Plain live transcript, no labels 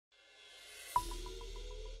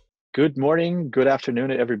Good morning, good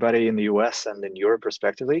afternoon to everybody in the US and in Europe,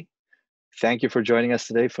 respectively. Thank you for joining us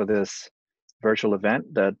today for this virtual event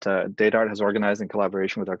that DataArt has organized in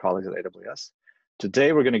collaboration with our colleagues at AWS.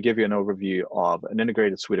 Today, we're going to give you an overview of an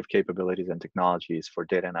integrated suite of capabilities and technologies for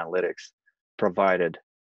data and analytics provided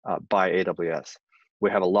by AWS. We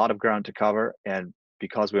have a lot of ground to cover, and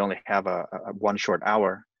because we only have a one short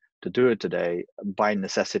hour to do it today, by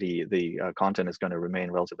necessity, the content is going to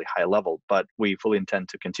remain relatively high level, but we fully intend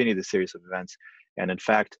to continue this series of events. And in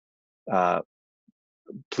fact,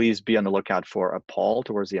 please be on the lookout for a poll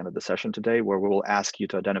towards the end of the session today, where we will ask you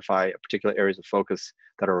to identify particular areas of focus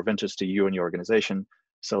that are of interest to you and your organization,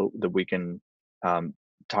 so that we can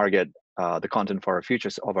target the content for our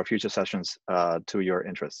future sessions to your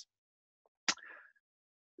interests.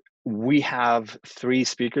 We have three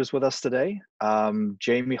speakers with us today.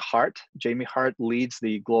 Jayme Hart. Jayme Hart leads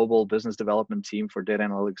the global business development team for data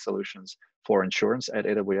analytics solutions for insurance at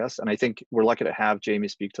AWS. And I think we're lucky to have Jayme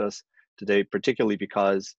speak to us today, particularly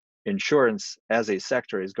because insurance as a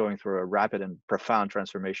sector is going through a rapid and profound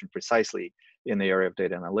transformation precisely in the area of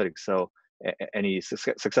data analytics. So any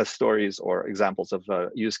success stories or examples of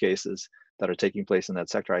use cases that are taking place in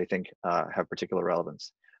that sector, I think have particular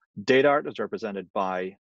relevance. DataArt is represented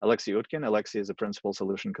by Alexey Utkin. Alexey is a principal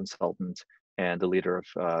solution consultant and the leader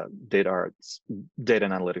of DataArt's data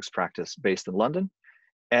and analytics practice based in London.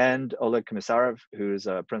 And Oleg Komissarov, who is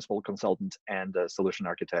a principal consultant and a solution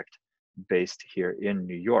architect based here in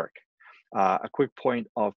New York. A quick point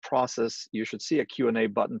of process, you should see a Q&A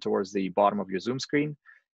button towards the bottom of your Zoom screen.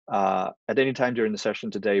 At any time during the session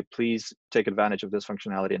today, please take advantage of this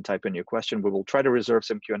functionality and type in your question. We will try to reserve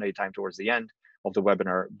some Q&A time towards the end of the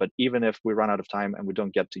webinar, but even if we run out of time and we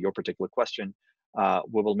don't get to your particular question,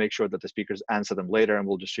 we will make sure that the speakers answer them later, and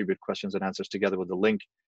we'll distribute questions and answers together with the link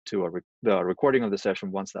to the recording of the session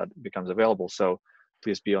once that becomes available. So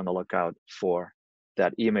please be on the lookout for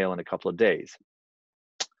that email in a couple of days.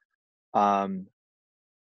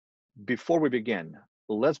 Before we begin,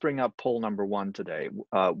 let's bring up poll number one today.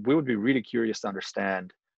 We would be really curious to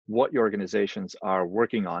understand what your organizations are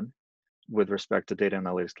working on with respect to data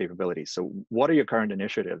analytics capabilities. So what are your current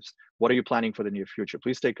initiatives? What are you planning for the near future?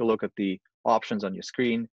 Please take a look at the options on your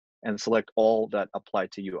screen and select all that apply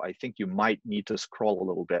to you. I think you might need to scroll a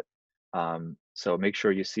little bit. So make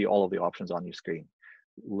sure you see all of the options on your screen.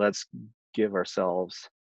 Let's give ourselves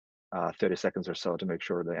 30 seconds or so to make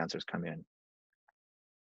sure the answers come in.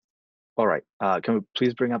 All right, can we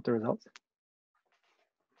please bring up the results?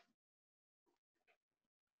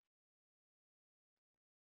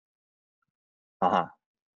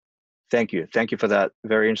 Thank you. Thank you for that.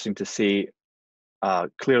 Very interesting to see.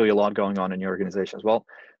 Clearly a lot going on in your organization as well.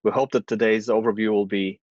 We hope that today's overview will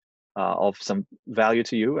be of some value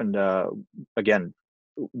to you. And again,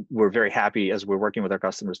 we're very happy as we're working with our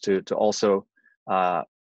customers to also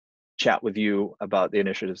chat with you about the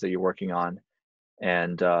initiatives that you're working on,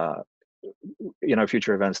 and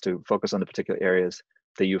future events to focus on the particular areas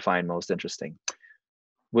that you find most interesting.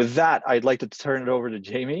 With that, I'd like to turn it over to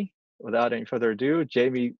Jayme. Without any further ado,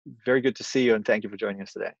 Jayme, very good to see you, and thank you for joining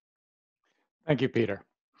us today. Thank you, Peter.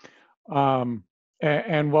 And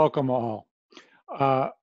welcome all.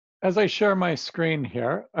 As I share my screen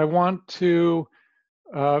here, I want to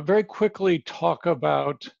very quickly talk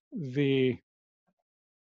about the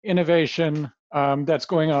innovation that's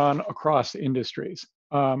going on across industries.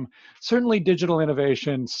 Certainly digital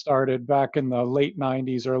innovation started back in the late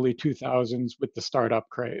 90s, early 2000s with the startup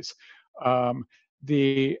craze.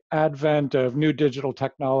 The advent of new digital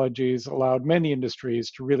technologies allowed many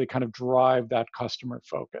industries to really kind of drive that customer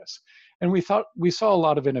focus. And we saw a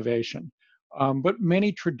lot of innovation, but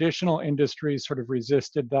many traditional industries sort of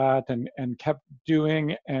resisted that and kept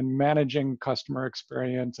doing and managing customer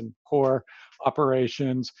experience and core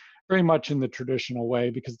operations very much in the traditional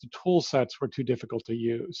way because the tool sets were too difficult to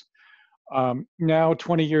use. Now,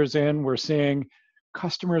 20 years in, we're seeing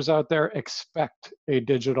customers out there expect a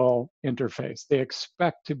digital interface. They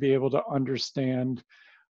expect to be able to understand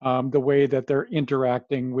the way that they're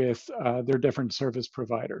interacting with their different service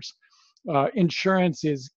providers. Insurance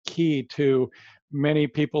is key to many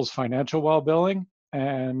people's financial well-being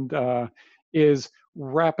and is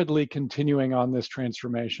rapidly continuing on this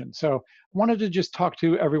transformation. So I wanted to just talk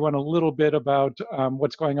to everyone a little bit about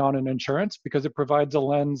what's going on in insurance because it provides a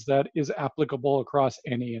lens that is applicable across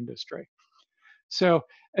any industry. So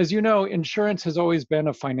as you know, insurance has always been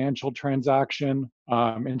a financial transaction.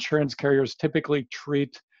 Insurance carriers typically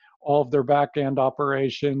treat all of their back-end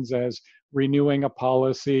operations as renewing a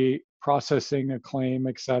policy, processing a claim,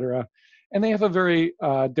 et cetera. And they have a very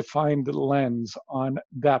defined lens on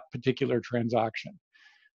that particular transaction.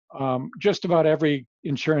 just about every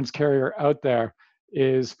insurance carrier out there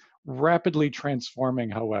is rapidly transforming,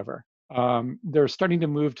 however. They're starting to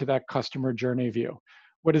move to that customer journey view.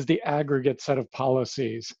 What is the aggregate set of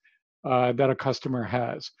policies that a customer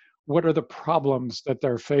has? What are the problems that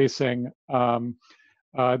they're facing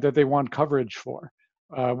that they want coverage for?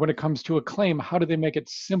 When it comes to a claim, how do they make it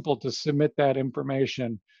simple to submit that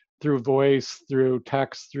information through voice, through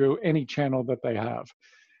text, through any channel that they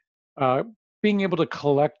have? Being able to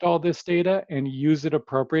collect all this data and use it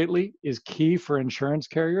appropriately is key for insurance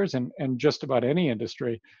carriers and just about any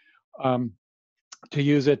industry, to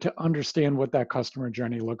use it to understand what that customer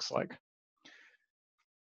journey looks like.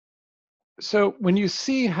 So when you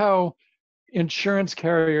see how insurance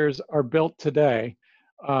carriers are built today,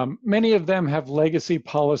 many of them have legacy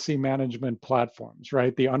policy management platforms,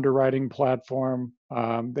 right? The underwriting platform,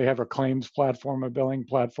 they have a claims platform, a billing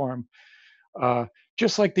platform.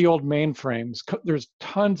 Just like the old mainframes, there's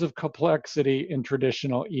tons of complexity in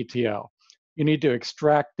traditional ETL. You need to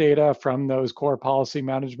extract data from those core policy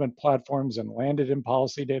management platforms and land it in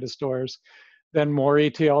policy data stores, then more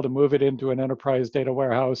ETL to move it into an enterprise data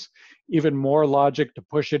warehouse, even more logic to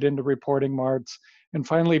push it into reporting marts, and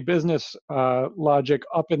finally business logic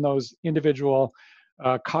up in those individual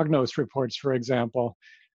Cognos reports, for example.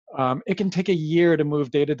 It can take a year to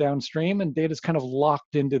move data downstream, and data is kind of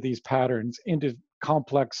locked into these patterns, into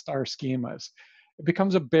complex star schemas. It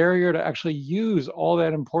becomes a barrier to actually use all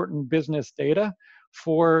that important business data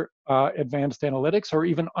for advanced analytics or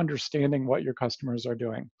even understanding what your customers are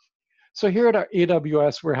doing. So here at our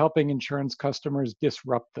AWS, we're helping insurance customers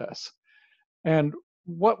disrupt this. And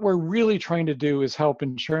what we're really trying to do is help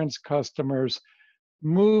insurance customers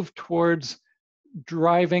move towards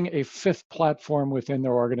driving a fifth platform within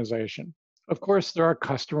their organization. Of course, there are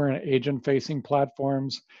customer and agent-facing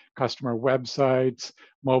platforms, customer websites,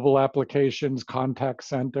 mobile applications, contact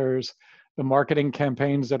centers, the marketing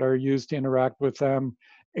campaigns that are used to interact with them,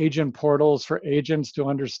 agent portals for agents to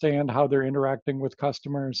understand how they're interacting with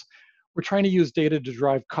customers. We're trying to use data to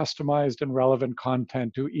drive customized and relevant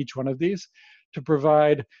content to each one of these to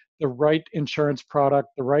provide the right insurance product,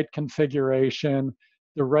 the right configuration,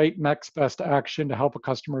 the right next best action to help a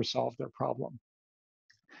customer solve their problem.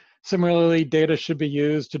 Similarly, data should be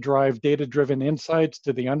used to drive data-driven insights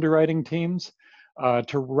to the underwriting teams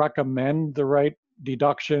to recommend the right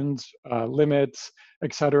deductions, limits,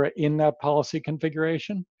 et cetera, in that policy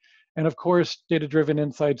configuration. And of course, data-driven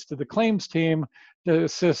insights to the claims team to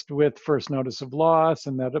assist with first notice of loss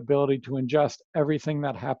and that ability to ingest everything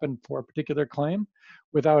that happened for a particular claim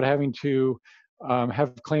without having to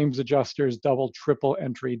have claims adjusters double, triple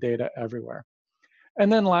entry data everywhere. And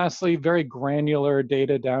then lastly, very granular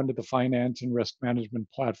data down to the finance and risk management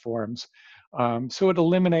platforms. So it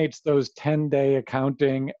eliminates those 10-day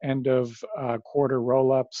accounting, end of quarter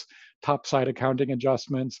roll-ups, topside accounting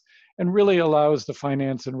adjustments, and really allows the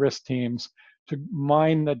finance and risk teams to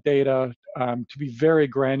mine the data to be very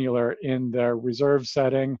granular in their reserve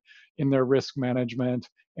setting, in their risk management,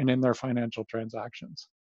 and in their financial transactions.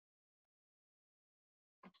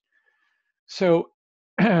 So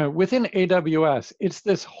within AWS, it's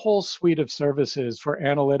this whole suite of services for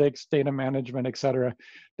analytics, data management, et cetera,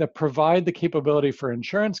 that provide the capability for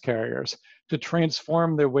insurance carriers to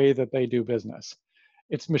transform the way that they do business.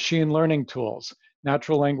 It's machine learning tools,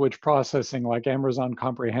 natural language processing like Amazon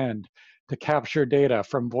Comprehend to capture data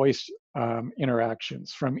from voice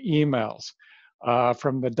interactions, from emails,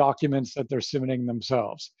 from the documents that they're submitting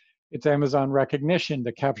themselves. It's Amazon Recognition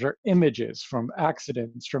to capture images from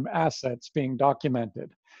accidents, from assets being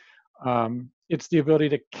documented. It's the ability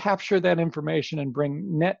to capture that information and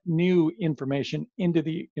bring net new information into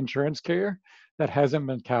the insurance carrier that hasn't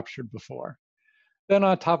been captured before. Then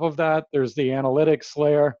on top of that, there's the analytics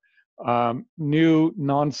layer, new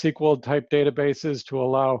non-SQL type databases to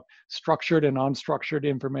allow structured and unstructured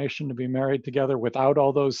information to be married together without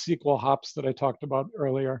all those SQL hops that I talked about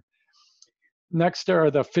earlier. Next are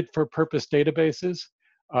the fit-for-purpose databases.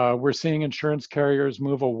 We're seeing insurance carriers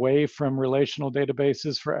move away from relational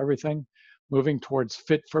databases for everything, moving towards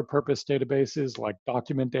fit-for-purpose databases like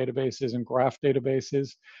document databases and graph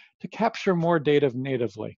databases to capture more data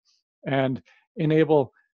natively and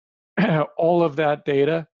enable all of that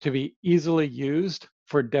data to be easily used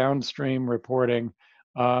for downstream reporting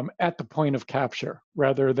at the point of capture,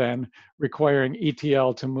 rather than requiring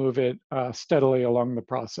ETL to move it steadily along the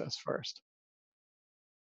process first.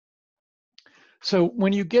 So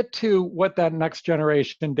when you get to what that next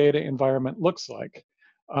generation data environment looks like,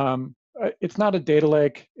 it's not a data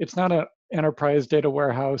lake, it's not an enterprise data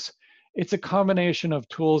warehouse, it's a combination of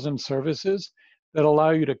tools and services that allow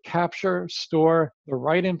you to capture, store the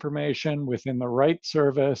right information within the right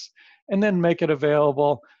service, and then make it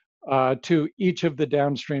available to each of the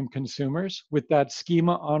downstream consumers with that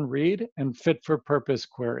schema on read and fit for purpose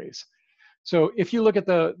queries. So if you look at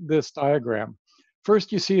this diagram,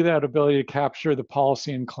 first you see that ability to capture the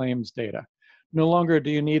policy and claims data. No longer do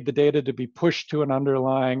you need the data to be pushed to an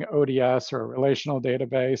underlying ODS or a relational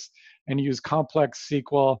database and use complex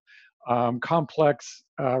SQL, complex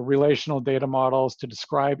relational data models to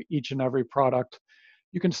describe each and every product.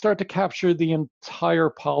 You can start to capture the entire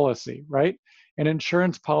policy, right? An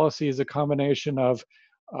insurance policy is a combination of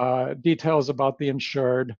details about the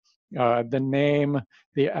insured, the name,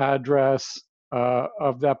 the address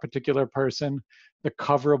of that particular person, the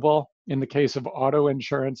coverable. In the case of auto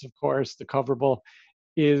insurance, of course, the coverable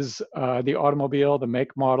is the automobile, the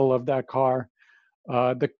make, model of that car.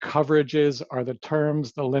 The coverages are the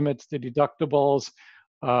terms, the limits, the deductibles,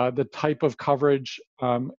 the type of coverage,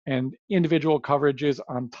 and individual coverages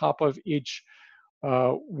on top of each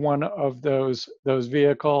one of those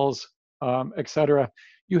vehicles, etc.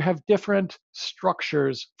 You have different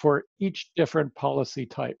structures for each different policy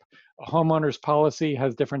type. A homeowner's policy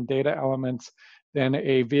has different data elements than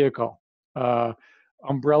a vehicle.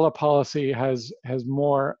 Umbrella policy has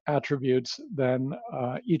more attributes than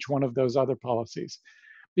each one of those other policies.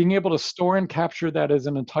 Being able to store and capture that as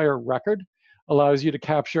an entire record allows you to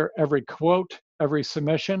capture every quote, every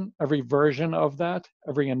submission, every version of that,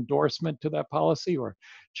 every endorsement to that policy or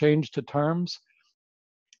change to terms,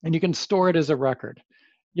 and you can store it as a record.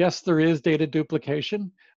 Yes, there is data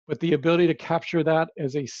duplication, but the ability to capture that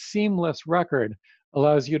as a seamless record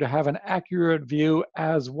allows you to have an accurate view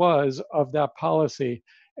as was of that policy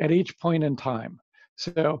at each point in time.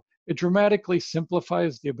 So it dramatically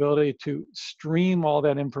simplifies the ability to stream all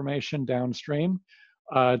that information downstream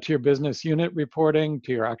to your business unit reporting,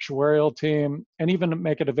 to your actuarial team, and even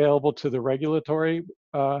make it available to the regulatory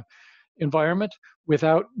environment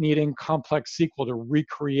without needing complex SQL to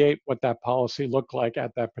recreate what that policy looked like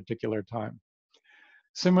at that particular time.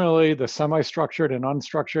 Similarly, the semi-structured and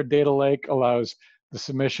unstructured data lake allows the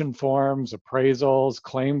submission forms, appraisals,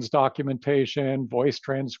 claims documentation, voice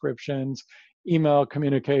transcriptions, email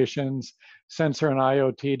communications, sensor and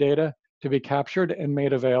IoT data to be captured and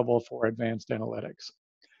made available for advanced analytics.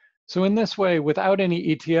 So in this way, without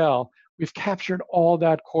any ETL, we've captured all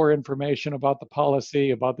that core information about the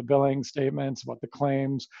policy, about the billing statements, about the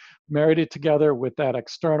claims, married it together with that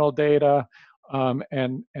external data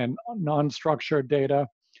and non-structured data,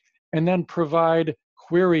 and then provide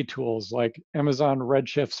query tools like Amazon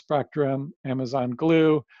Redshift Spectrum, Amazon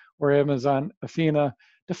Glue, or Amazon Athena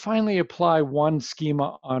to finally apply one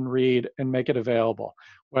schema on read and make it available,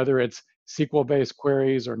 whether it's SQL-based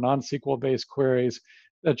queries or non-SQL-based queries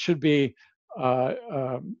that should be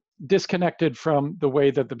disconnected from the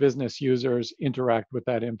way that the business users interact with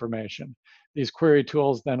that information. These query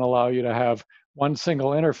tools then allow you to have one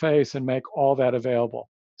single interface and make all that available.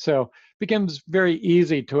 So it becomes very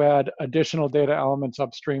easy to add additional data elements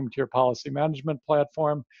upstream to your policy management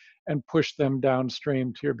platform and push them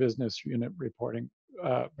downstream to your business unit reporting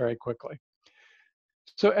very quickly.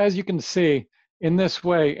 So as you can see, in this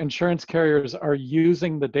way, insurance carriers are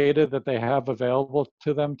using the data that they have available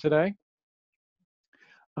to them today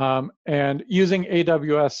and using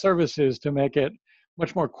AWS services to make it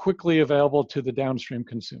much more quickly available to the downstream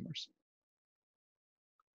consumers.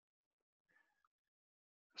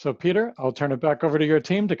 So Peter, I'll turn it back over to your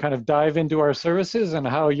team to kind of dive into our services and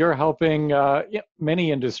how you're helping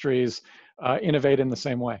many industries innovate in the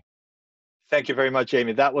same way. Thank you very much,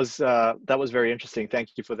 Jayme. That was very interesting. Thank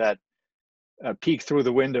you for that peek through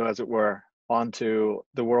the window, as it were, onto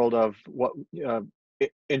the world of what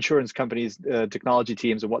insurance companies, technology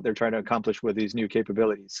teams, and what they're trying to accomplish with these new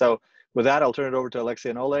capabilities. So with that, I'll turn it over to Alexey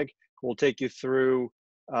and Oleg, who will take you through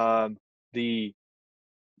the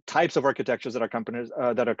types of architectures that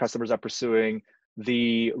our customers are pursuing,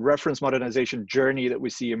 the reference modernization journey that we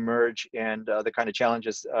see emerge, and the kind of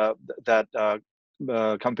challenges that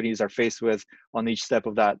companies are faced with on each step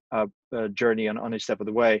of that journey and on each step of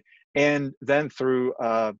the way, and then through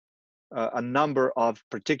a number of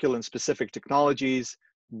particular and specific technologies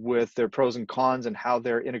with their pros and cons and how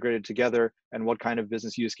they're integrated together and what kind of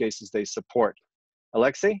business use cases they support.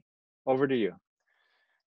 Alexey, over to you.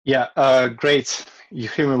 Yeah, great. You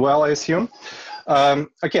hear me well, I assume.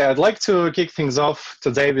 Okay, I'd like to kick things off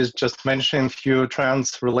today with just mentioning a few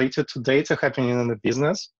trends related to data happening in the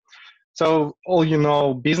business. So all you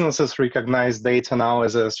know, businesses recognize data now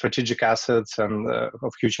as a strategic asset and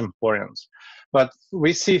of huge importance. But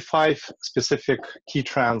we see 5 specific key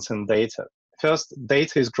trends in data. First,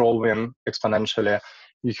 data is growing exponentially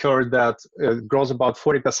You heard that it grows about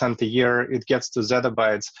 40% a year. It gets to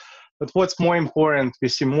zettabytes. But what's more important, we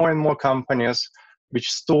see more and more companies which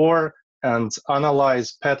store and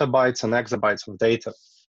analyze petabytes and exabytes of data.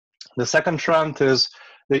 The second trend is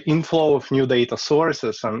the inflow of new data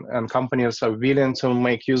sources, and companies are willing to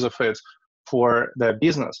make use of it for their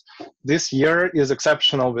business. This year is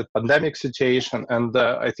exceptional with pandemic situation, and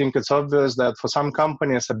I think it's obvious that for some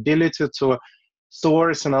companies, ability to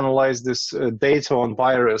source and analyze this data on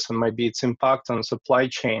virus and maybe its impact on supply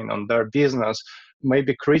chain, on their business, may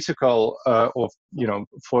be critical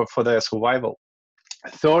for their survival.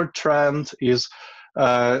 Third trend is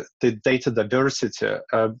the data diversity.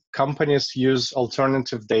 Companies use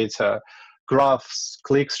alternative data, graphs,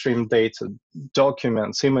 clickstream data,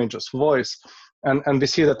 documents, images, voice, and we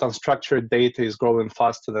see that unstructured data is growing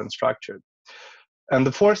faster than structured. And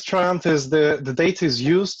the fourth trend is the data is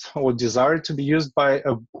used or desired to be used by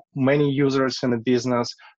many users in a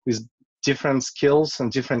business with different skills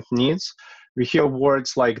and different needs. We hear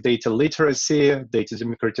words like data literacy, data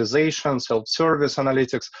democratization, self-service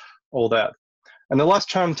analytics, all that. And the last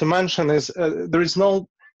term to mention is there is no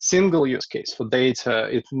single use case for data.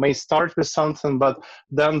 It may start with something, but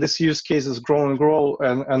then this use cases grow and grow,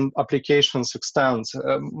 and applications extend.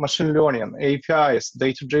 Machine learning, APIs,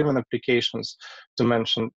 data-driven applications, to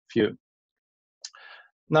mention a few.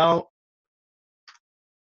 Now,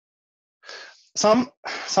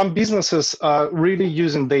 some businesses are really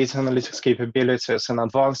using data analytics capabilities in an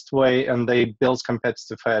advanced way, and they build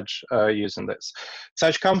competitive edge using this.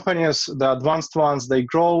 Such companies, the advanced ones, they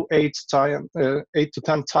grow 8 to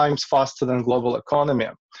 10 times faster than global economy.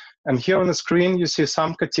 And here on the screen, you see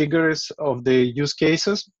some categories of the use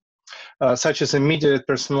cases, such as immediate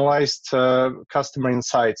personalized customer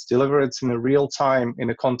insights delivered in real time in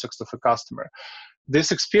the context of a customer.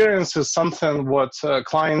 This experience is something what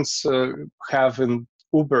clients have in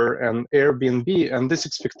Uber and Airbnb, and these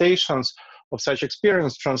expectations of such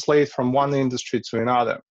experience translate from one industry to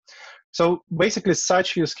another. So basically,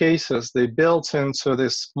 such use cases, they built into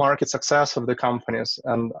this market success of the companies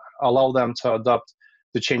and allow them to adapt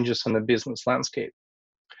the changes in the business landscape.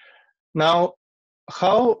 Now,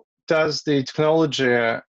 how does the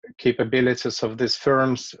technology capabilities of these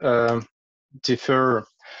firms differ?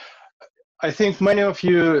 I think many of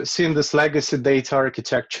you seen this legacy data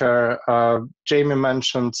architecture. Jayme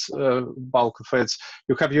mentioned bulk of it.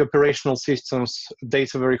 You have your operational systems,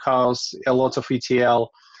 data warehouse, a lot of ETL,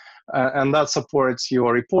 and that supports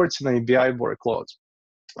your reports and ABI workloads.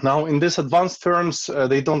 Now, in these advanced firms,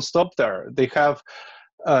 they don't stop there. They have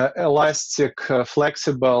elastic,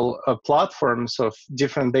 flexible platforms of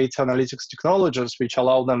different data analytics technologies, which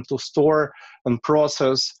allow them to store and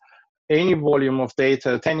process any volume of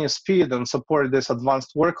data at any speed and support this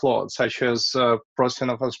advanced workloads, such as processing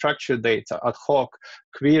of unstructured data, ad hoc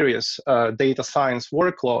queries, data science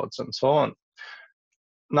workloads, and so on.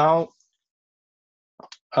 Now,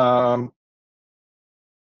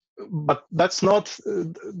 but that's not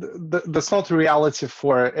reality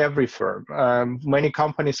for every firm. Many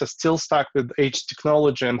companies are still stuck with H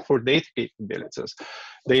technology and for data capabilities.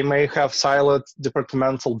 They may have siloed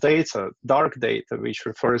departmental data, dark data, which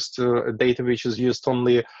refers to data which is used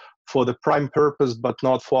only for the prime purpose, but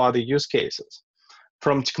not for other use cases.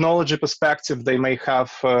 From technology perspective, they may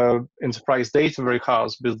have enterprise data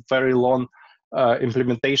warehouse with very long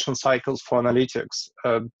implementation cycles for analytics.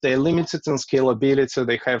 They're limited in scalability,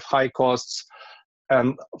 they have high costs,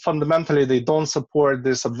 and fundamentally they don't support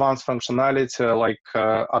this advanced functionality like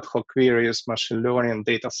ad hoc queries, machine learning,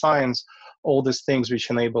 data science, all these things which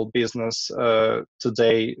enable business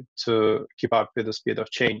today to keep up with the speed of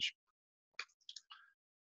change.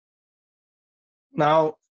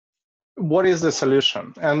 Now, what is the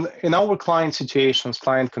solution? And in our client situations,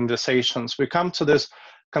 client conversations, we come to this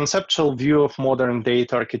conceptual view of modern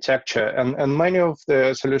data architecture, and many of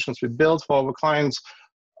the solutions we build for our clients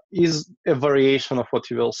is a variation of what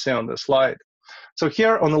you will see on the slide. So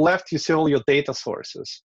here on the left, you see all your data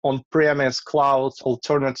sources, on-premise, cloud,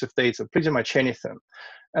 alternative data, pretty much anything.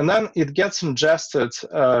 And then it gets ingested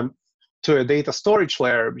to a data storage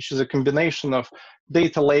layer, which is a combination of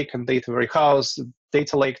data lake and data warehouse.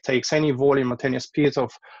 Data lake takes any volume at any speed of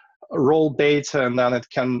raw data, and then it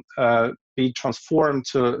can be transformed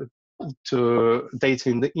to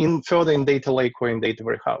data further in data lake or in data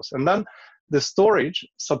warehouse. And then the storage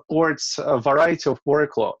supports a variety of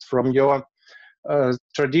workloads, from your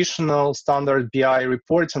traditional standard BI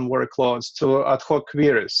reporting workloads to ad hoc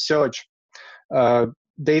queries, search,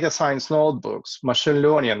 data science notebooks, machine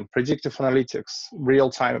learning, predictive analytics,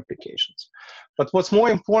 real-time applications. But what's more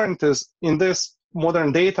important is in this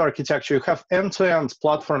modern data architecture, you have end-to-end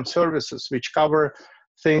platform services which cover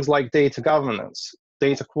things like data governance,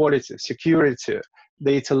 data quality, security,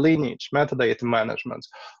 data lineage, metadata management,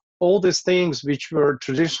 all these things which were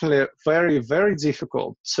traditionally very, very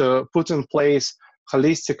difficult to put in place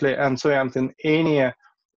holistically end-to-end in any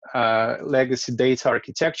legacy data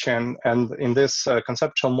architecture. And in this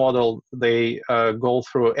conceptual model, they go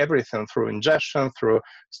through everything, through ingestion, through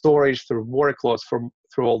storage, through workloads,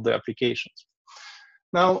 through all the applications.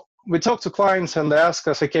 Now, we talk to clients and they ask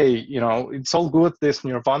us, okay, it's all good, this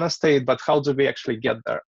nirvana state, but how do we actually get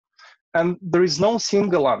there? And there is no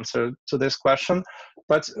single answer to this question,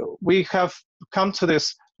 but we have come to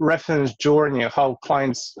this reference journey, how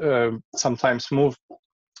clients sometimes move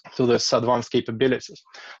to this advanced capabilities.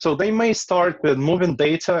 So they may start with moving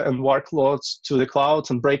data and workloads to the cloud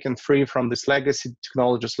and breaking free from these legacy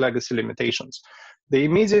technologies, legacy limitations. They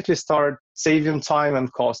immediately start saving time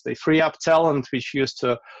and cost. They free up talent, which used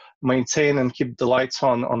to maintain and keep the lights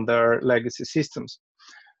on their legacy systems.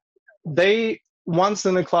 Once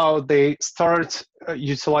in the cloud, they start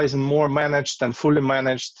utilizing more managed and fully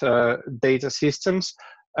managed data systems.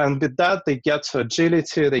 And with that, they get to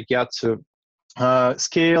agility, they get to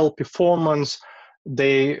scale, performance.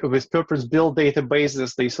 They, with purpose-built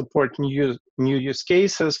databases, they support new use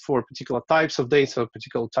cases for particular types of data,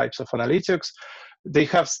 particular types of analytics. They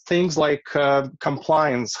have things like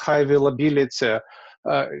compliance, high availability,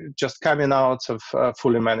 just coming out of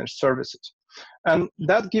fully managed services. And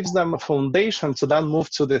that gives them a foundation to then move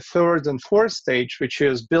to the third and fourth stage, which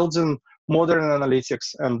is building modern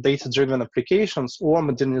analytics and data-driven applications or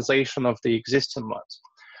modernization of the existing ones.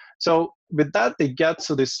 So with that, they get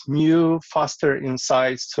to this new, faster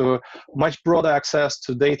insights, to much broader access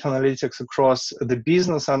to data analytics across the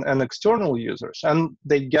business and external users. And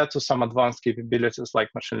they get to some advanced capabilities like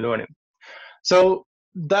machine learning. So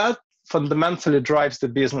that fundamentally drives the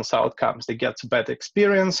business outcomes. They get to better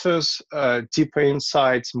experiences, deeper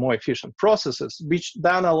insights, more efficient processes, which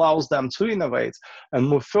then allows them to innovate and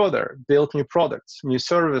move further, build new products, new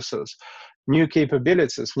services, new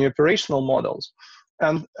capabilities, new operational models.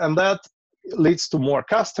 And that leads to more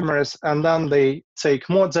customers, and then they take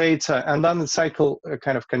more data, and then the cycle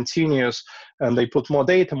kind of continues, and they put more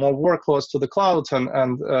data, more workloads to the cloud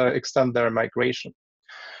and extend their migration.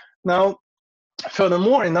 Now,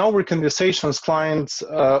 furthermore, in our conversations, clients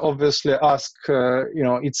obviously ask,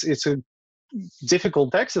 it's a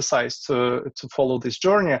difficult exercise to follow this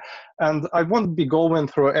journey. And I won't be going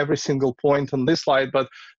through every single point on this slide, but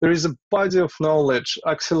there is a body of knowledge,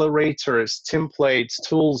 accelerators, templates,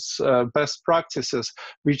 tools, best practices,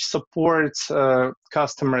 which support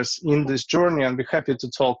customers in this journey. And we're happy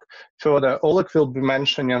to talk further. Oleg will be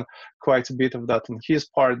mentioning quite a bit of that on his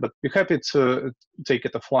part, but we're happy to take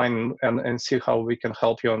it offline and see how we can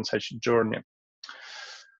help you on such a journey.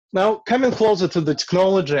 Now, coming closer to the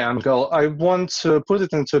technology angle, I want to put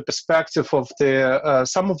it into perspective of the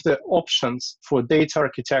some of the options for data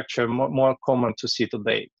architecture more common to see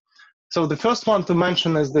today. So the first one to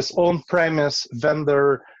mention is this on-premise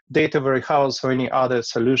vendor data warehouse or any other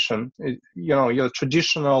solution. Your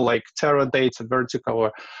traditional like Teradata,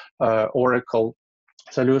 Vertical, or Oracle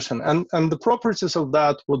solution. And the properties of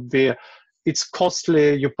that would be, it's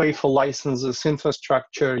costly, you pay for licenses,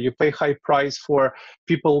 infrastructure, you pay high price for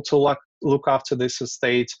people to look after this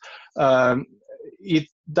estate. It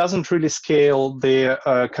doesn't really scale.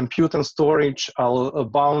 The compute and storage are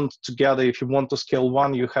bound together. If you want to scale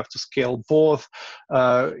one, you have to scale both.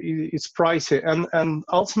 It's pricey, and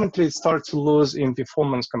ultimately it starts to lose in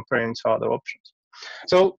performance comparing to other options.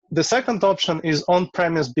 So the second option is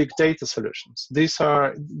on-premise big data solutions. These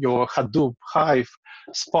are your Hadoop, Hive,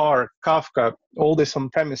 Spark, Kafka, all this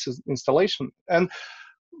on-premises installation. And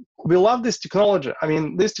we love this technology. I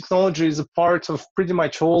mean, this technology is a part of pretty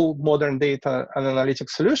much all modern data and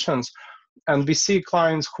analytics solutions. And we see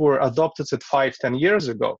clients who adopted it 5-10 years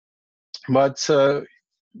ago. But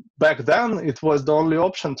back then, it was the only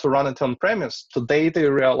option to run it on-premise. Today, they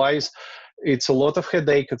realize it's a lot of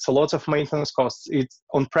headache, it's a lot of maintenance costs. It's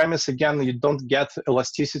on-premise, again, you don't get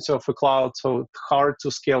elasticity of a cloud, so it's hard to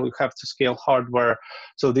scale, you have to scale hardware.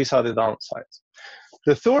 So these are the downsides.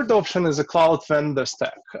 The third option is a cloud vendor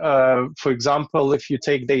stack. For example, if you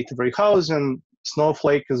take data warehousing,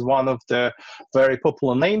 Snowflake is one of the very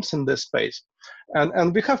popular names in this space.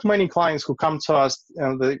 And we have many clients who come to us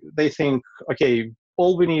and they think, okay,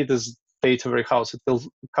 all we need is data warehouse, it will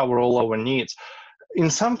cover all our needs. In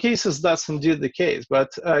some cases, that's indeed the case, but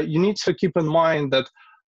you need to keep in mind that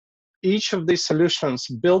each of these solutions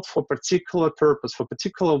built for particular purpose, for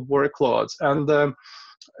particular workloads, and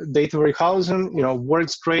data warehousing,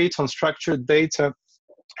 works great on structured data,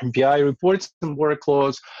 BI reporting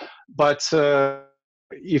workloads, but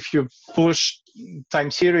if you push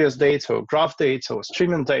time series data or graph data or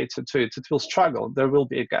streaming data to it, it will struggle. There will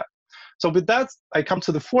be a gap. So with that, I come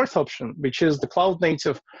to the fourth option, which is the cloud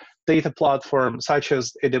native data platform, such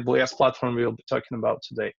as AWS platform we'll be talking about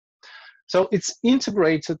today. So it's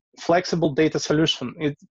integrated, flexible data solution.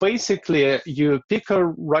 It basically, you pick a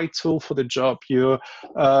right tool for the job. You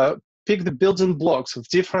pick the building blocks of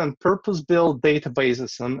different purpose-built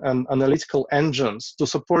databases and analytical engines to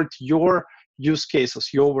support your use cases,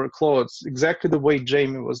 your workloads, exactly the way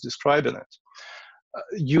Jayme was describing it.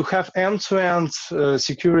 You have end-to-end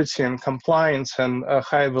security and compliance and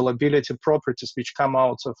high availability properties which come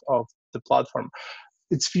out of the platform.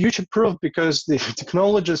 It's future-proof because the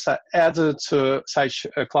technologies are added to such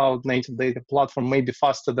a cloud-native data platform maybe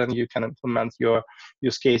faster than you can implement your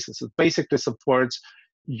use cases. It basically supports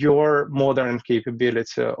your modern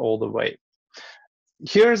capability all the way.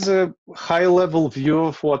 Here's a high-level view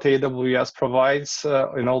of what AWS provides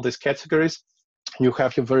in all these categories. You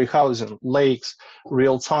have your warehousing, lakes,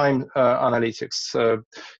 real-time analytics,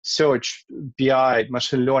 search, BI,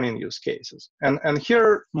 machine learning use cases. And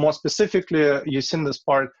here, more specifically, you've seen this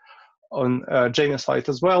part on Jayme's slide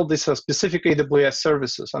as well. These are specific AWS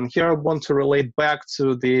services. And here I want to relate back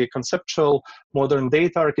to the conceptual modern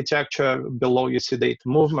data architecture. Below you see data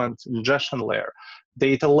movement, ingestion layer,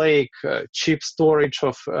 data lake, cheap storage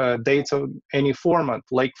of data, any format,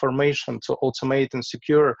 lake formation to automate and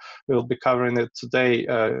secure. We'll be covering it today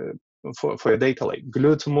for a data lake,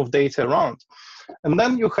 glue to move data around. And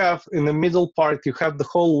then you have, in the middle part, you have the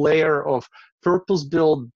whole layer of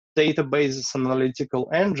purpose-built databases and analytical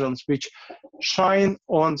engines which shine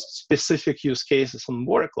on specific use cases and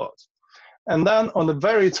workloads. And then on the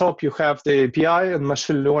very top, you have the BI and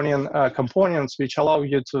machine learning components which allow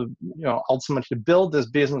you to ultimately build these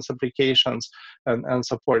business applications and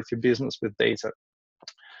support your business with data.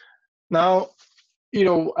 Now,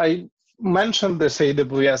 I mentioned this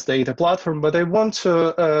AWS data platform, but I want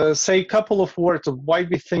to say a couple of words of why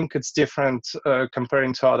we think it's different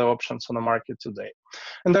comparing to other options on the market today.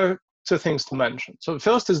 And there are two things to mention. So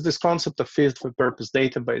first is this concept of fit-for-purpose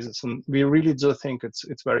databases, and we really do think it's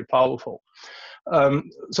very powerful.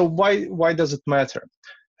 So why does it matter?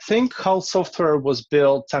 Think how software was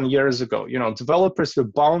built 10 years ago. Developers were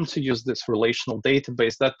bound to use this relational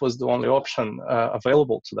database. That was the only option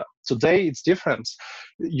available to them. Today, it's different.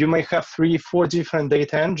 You may have 3, 4 different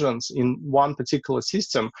data engines in one particular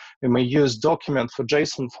system. You may use document for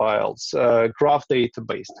JSON files, graph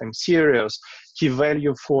database, time series, key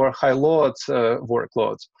value for high load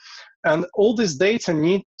workloads. And all this data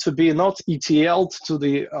need to be not ETL'd to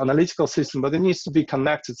the analytical system, but it needs to be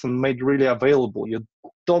connected and made really available. You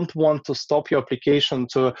don't want to stop your application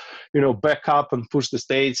to, back up and push this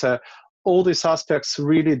data. All these aspects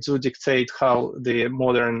really do dictate how the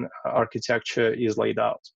modern architecture is laid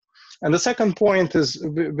out. And the second point is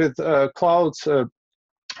with cloud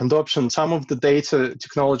adoption, some of the data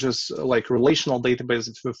technologies like relational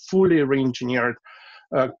databases were fully re-engineered.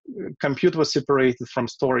 Compute was separated from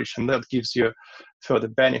storage, and that gives you further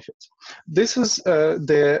benefits. This is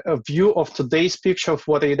the view of today's picture of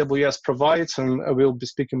what AWS provides, and we'll be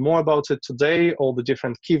speaking more about it today, all the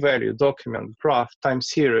different key value, document, graph, time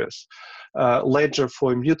series, ledger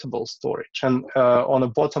for immutable storage. And on the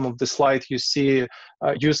bottom of the slide, you see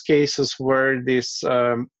use cases where these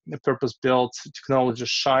purpose-built technologies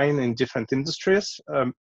shine in different industries.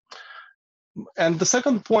 And the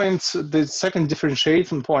second point, the second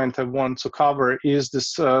differentiating point I want to cover is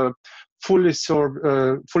this fully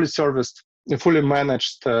serviced, fully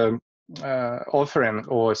managed offering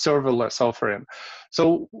or serverless offering.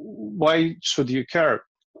 So why should you care?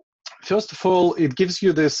 First of all, it gives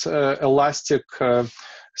you this elastic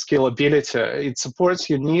scalability. It supports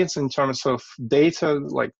your needs in terms of data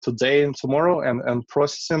like today and tomorrow and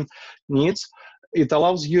processing needs. It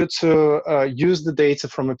allows you to use the data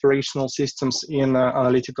from operational systems in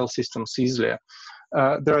analytical systems easily.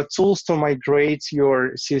 There are tools to migrate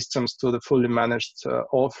your systems to the fully managed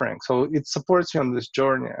offering. So it supports you on this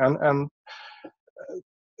journey. And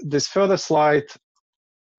this further slide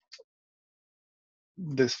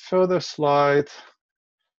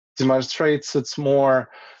demonstrates it's more.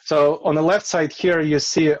 So on the left side here, you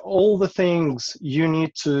see all the things you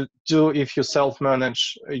need to do if you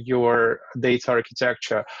self-manage your data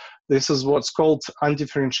architecture. This is what's called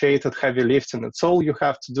undifferentiated heavy lifting. It's all you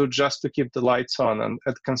have to do just to keep the lights on, and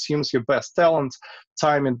it consumes your best talent,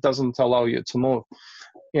 time it doesn't allow you to move.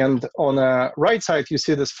 And on the right side, you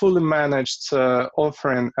see this fully managed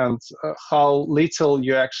offering and how little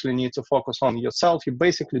you actually need to focus on yourself. You're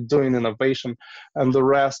basically doing innovation, and the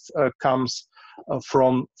rest comes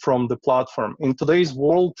from the platform. In today's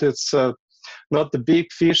world, it's not the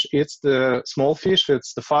big fish eats the small fish,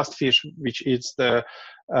 it's the fast fish which eats the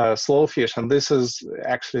slow fish, and this is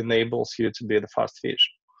actually enables you to be the fast fish.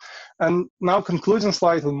 And now concluding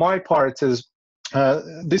slide on my part is,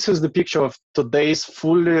 this is the picture of today's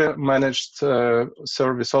fully managed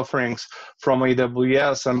service offerings from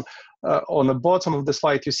AWS. And on the bottom of the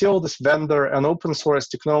slide, you see all this vendor and open source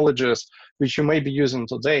technologies which you may be using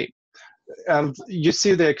today. And you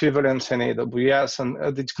see the equivalent in AWS,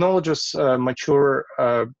 and the technologies mature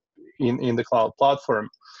in the cloud platform.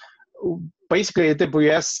 Basically,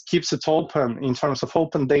 AWS keeps it open in terms of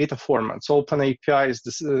open data formats, open APIs,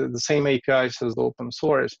 the same APIs as the open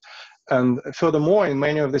source. And furthermore, in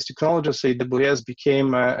many of these technologies, AWS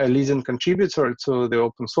became a leading contributor to the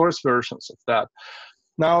open source versions of that.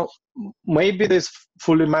 Now, maybe these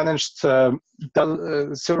fully managed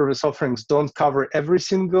service offerings don't cover every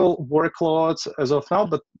single workload as of now,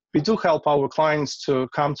 but we do help our clients to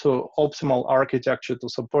come to optimal architecture to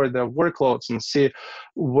support their workloads and see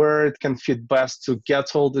where it can fit best to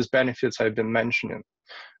get all these benefits I've been mentioning.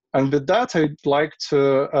 And with that, I'd like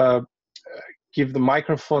to give the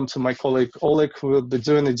microphone to my colleague Oleg, who will be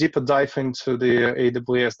doing a deeper dive into the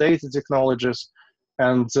AWS data technologies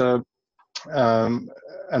and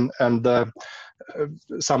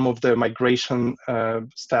some of the migration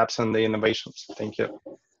steps and the innovations. Thank you.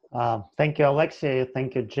 Thank you, Alexey.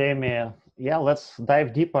 Thank you, Jayme. Yeah, let's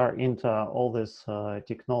dive deeper into all these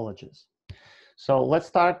technologies. So let's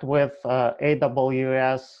start with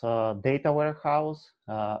AWS data warehouse,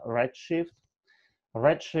 Redshift.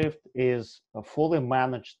 Redshift is a fully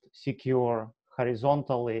managed, secure,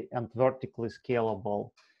 horizontally and vertically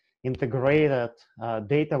scalable, integrated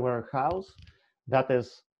data warehouse that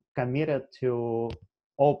is committed to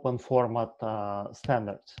open format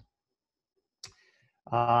standards.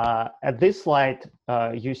 At this slide,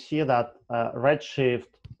 you see that Redshift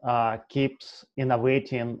keeps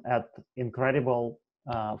innovating at incredible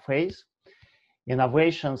phase.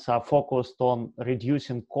 Innovations are focused on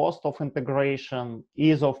reducing cost of integration,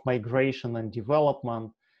 ease of migration and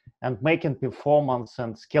development, and making performance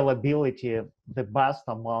and scalability the best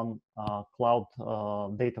among cloud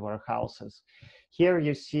data warehouses. Here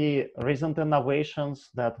you see recent innovations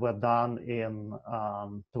that were done in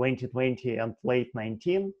 2020 and late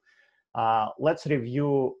 19. Let's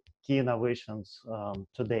review key innovations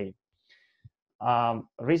today.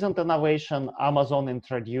 Recent innovation, Amazon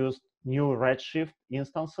introduced new Redshift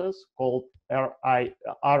instances called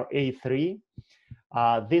RA3.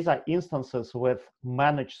 These are instances with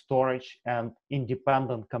managed storage and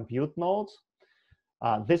independent compute nodes.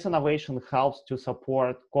 This innovation helps to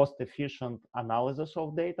support cost-efficient analysis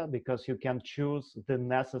of data because you can choose the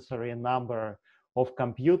necessary number of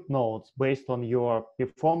compute nodes based on your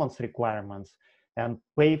performance requirements and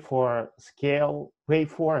pay for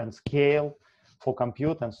and scale for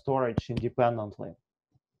compute and storage independently.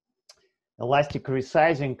 Elastic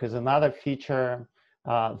resizing is another feature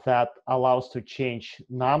that allows to change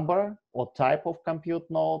number or type of compute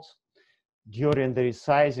nodes. During the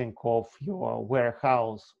resizing of your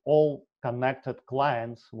warehouse, all connected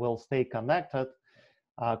clients will stay connected,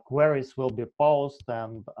 queries will be paused,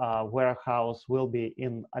 and warehouse will be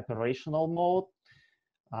in operational mode.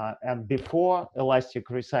 And before Elastic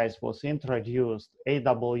Resize was introduced,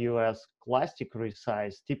 AWS Classic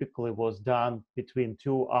Resize typically was done between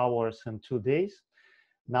 2 hours and 2 days.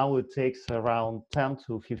 Now it takes around 10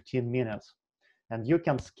 to 15 minutes. And you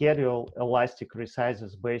can schedule Elastic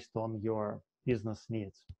Resizes based on your business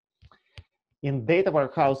needs. In data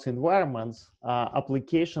warehouse environments,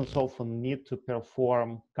 applications often need to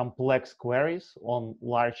perform complex queries on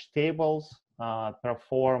large tables,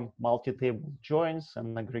 perform multi-table joins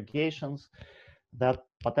and aggregations that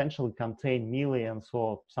potentially contain millions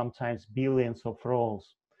or sometimes billions of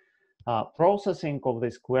rows. Processing of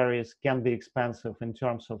these queries can be expensive in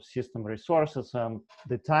terms of system resources and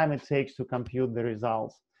the time it takes to compute the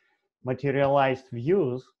results. Materialized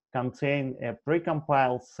views contain a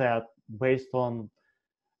precompiled set based on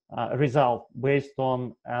result based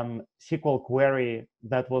on an SQL query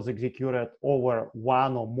that was executed over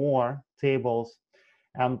one or more tables,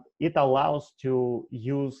 and it allows to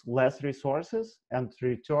use less resources and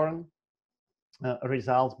return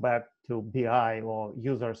results back to BI or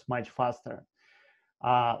users much faster.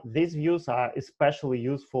 These views are especially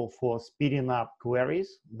useful for speeding up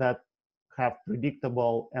queries that have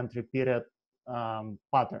predictable and repeated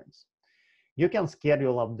patterns. You can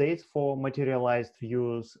schedule updates for materialized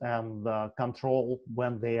views and control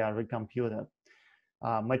when they are recomputed.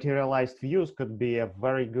 Materialized views could be a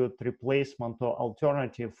very good replacement or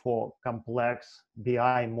alternative for complex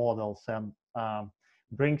BI models and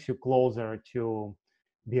brings you closer to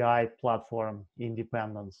BI platform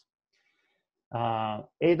independence.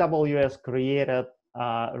 AWS created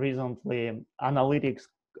recently analytics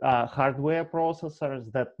hardware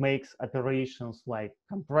processors that makes operations like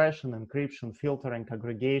compression, encryption, filtering,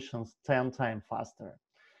 aggregations 10 times faster.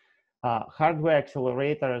 Hardware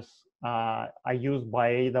accelerators are used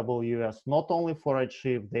by AWS not only for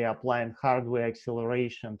Redshift, they are applying hardware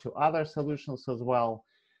acceleration to other solutions as well.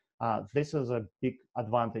 This is a big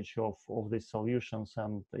advantage of these solutions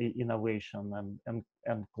and innovation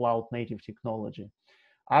and cloud native technology.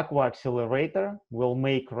 Aqua Accelerator will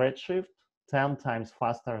make Redshift 10 times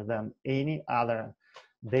faster than any other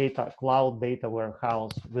cloud data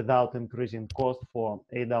warehouse without increasing cost for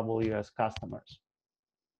AWS customers.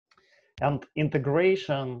 And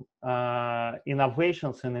integration,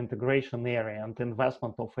 innovations in integration area and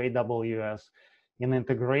investment of AWS in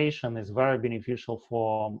integration is very beneficial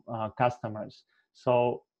for customers.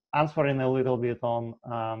 So answering a little bit on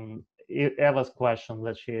Eva's question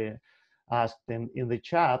that she asked in the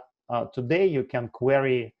chat, today you can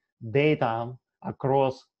query data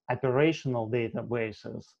across operational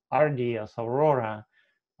databases, RDS, Aurora,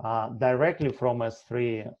 directly from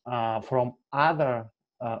S3, from other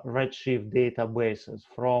Redshift databases,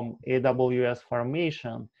 from AWS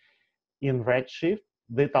Formation in Redshift.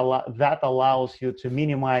 That allows you to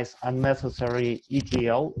minimize unnecessary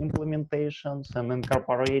ETL implementations and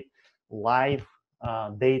incorporate live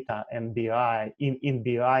data and BI in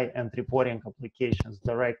BI and reporting applications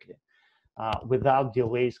directly without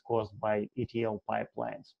delays caused by ETL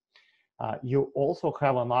pipelines. You also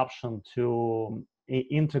have an option to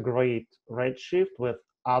integrate Redshift with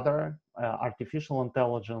other artificial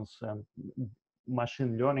intelligence and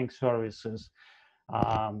machine learning services.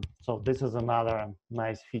 So this is another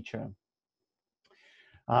nice feature.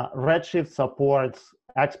 Redshift supports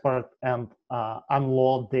export and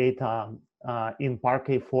unload data in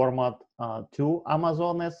Parquet format to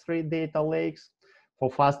Amazon S3 data lakes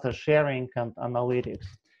for faster sharing and analytics.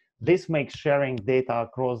 This makes sharing data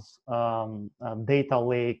across data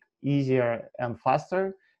lake easier and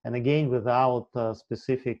faster, and again, without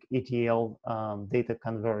specific ETL data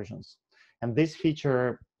conversions. And this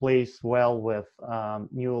feature plays well with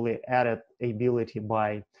newly added ability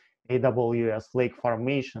by AWS Lake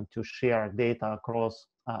Formation to share data across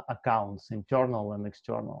accounts, internal and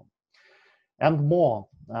external. And more,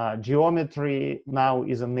 geometry now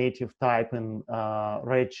is a native type in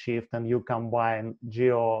Redshift, and you combine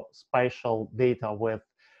geospatial data with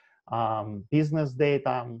business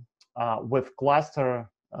data, with cluster,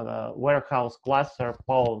 warehouse cluster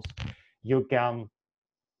pause. You can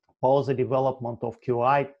pause the development of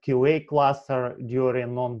QA cluster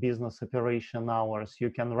during non-business operation hours.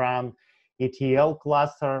 You can run ETL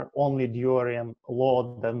cluster only during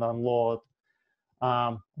load and unload.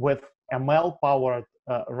 With ML-powered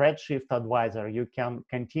Redshift Advisor, you can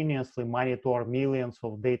continuously monitor millions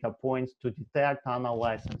of data points to detect,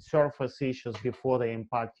 analyze, and surface issues before they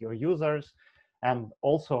impact your users, and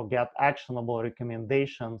also get actionable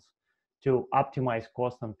recommendations to optimize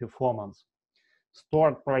cost and performance.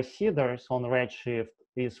 Stored procedures on Redshift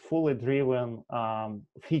is fully driven,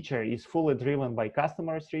 feature is fully driven by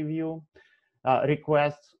customers' review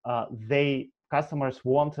requests. Customers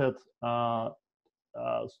wanted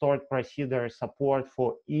stored procedure support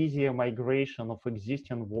for easier migration of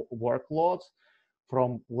existing workloads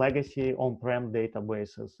from legacy on-prem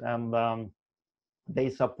databases. And they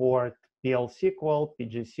support PL/SQL,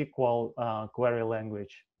 PG/SQL query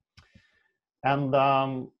language. And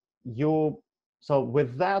so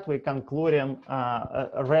with that, we conclude in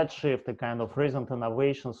Redshift, a kind of recent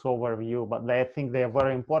innovations overview, but I think they are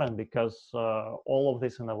very important because all of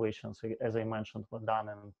these innovations, as I mentioned, were done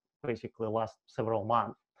in basically last several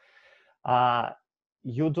months.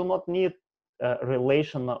 You do not need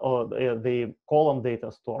relation or the column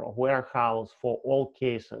data store or warehouse for all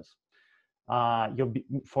cases,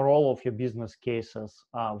 for all of your business cases.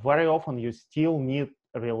 Very often you still need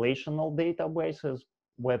relational databases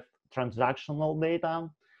with transactional data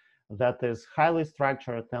that is highly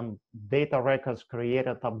structured and data records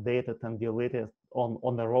created, updated, and deleted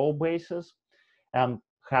on a raw basis and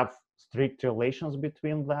have strict relations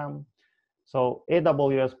between them. So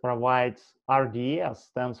AWS provides RDS,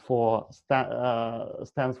 stands for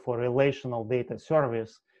Relational Data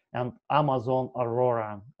Service, and Amazon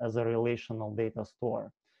Aurora as a relational data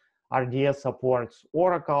store. RDS supports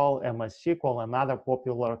Oracle, MS SQL, and other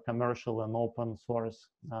popular commercial and open source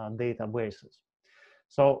databases.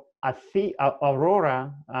 So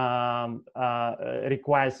Aurora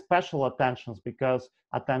requires special attention because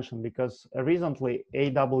recently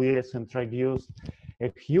AWS introduced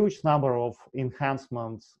a huge number of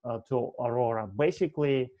enhancements to Aurora.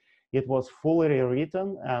 Basically, it was fully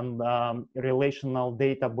rewritten, and relational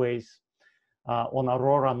database on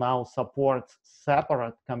Aurora now supports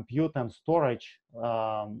separate compute and storage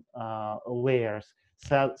layers,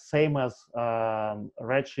 same as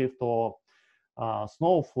Redshift or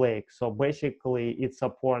Snowflake. So basically, it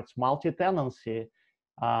supports multi-tenancy.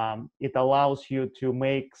 It allows you to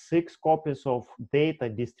make 6 copies of data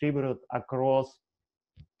distributed across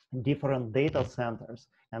different data centers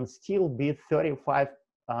and still be 35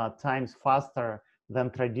 times faster than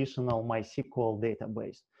traditional MySQL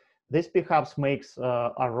database. This perhaps makes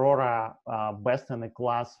Aurora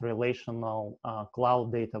best-in-the-class relational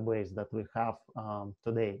cloud database that we have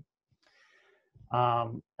today.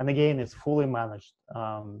 And again, it's fully managed,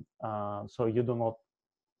 so you do not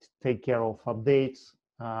take care of updates.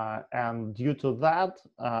 And due to that,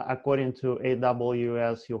 according to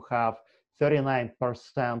AWS, you have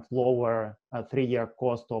 39% lower 3-year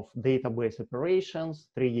cost of database operations,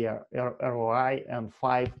 3-year ROI, and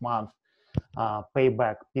 5-month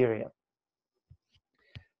payback period.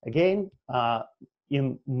 Again,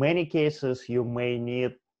 in many cases, you may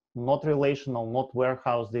need not relational, not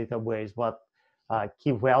warehouse database, but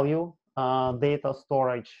key value data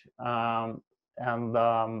storage, and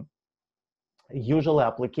usually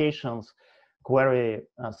applications query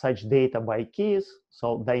such data by keys.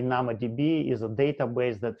 So DynamoDB is a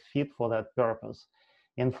database that fit for that purpose.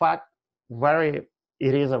 In fact, it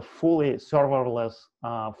is a fully serverless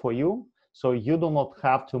for you. So you do not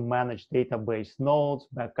have to manage database nodes,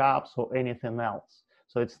 backups, or anything else.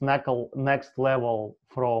 So it's next level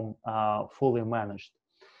from fully managed.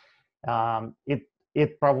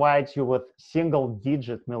 It provides you with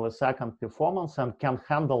single-digit millisecond performance and can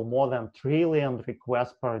handle more than 1 trillion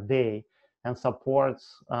requests per day and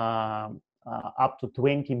supports up to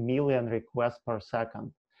 20 million requests per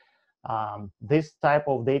second. This type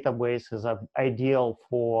of database is ideal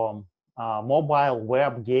for mobile,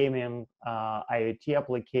 web, gaming, IoT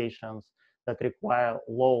applications that require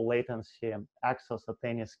low latency access at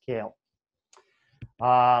any scale.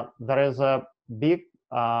 There is a big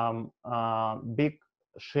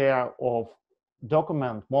share of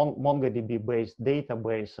document MongoDB-based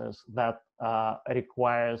databases that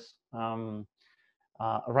requires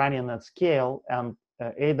running at scale, and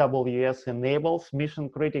AWS enables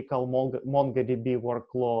mission-critical MongoDB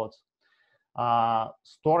workloads.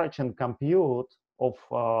 Storage and compute of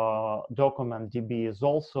document DB is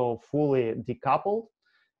also fully decoupled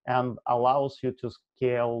and allows you to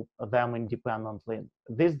scale them independently.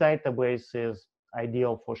 This database is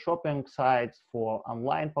ideal for shopping sites, for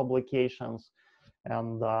online publications,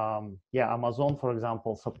 and Amazon, for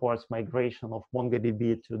example, supports migration of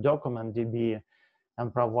MongoDB to DocumentDB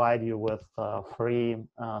and provide you with a free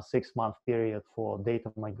 6-month period for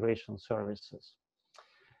data migration services.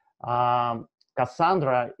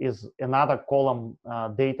 Cassandra is another column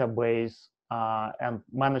database, and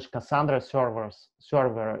managed Cassandra service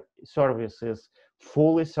is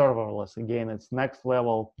fully serverless. Again, it's next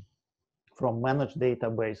level from managed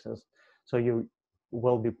databases. So you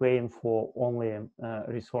will be paying for only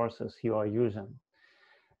resources you are using.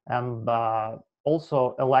 And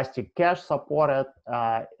also Elastic Cache supported.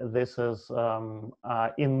 This is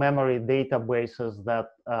in-memory databases that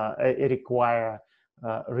require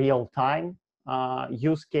real-time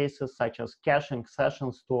use cases such as caching,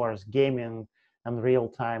 session stores, gaming, and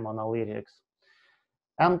real-time analytics.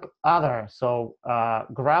 And other, so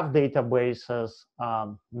graph databases,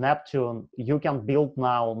 Neptune, you can build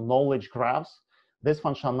now knowledge graphs. This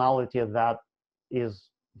functionality that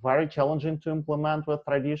is very challenging to implement with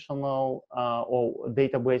traditional or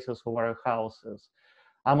databases or warehouses.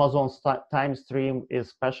 Amazon's TimeStream is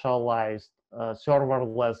specialized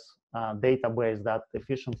serverless database that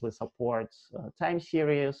efficiently supports time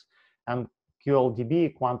series, and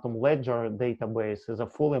QLDB, Quantum Ledger database, is a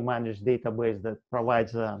fully managed database that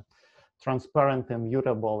provides a transparent,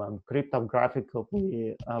 immutable, and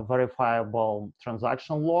cryptographically verifiable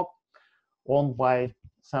transaction log owned by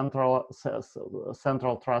central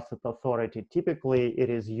trusted authority. Typically, it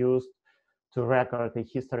is used to record the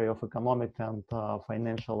history of economic and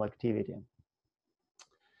financial activity.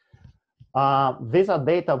 These are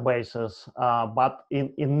databases, but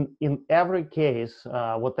in every case,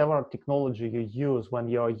 whatever technology you use, when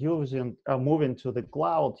you're moving to the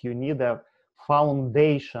cloud, you need a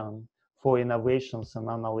foundation for innovations and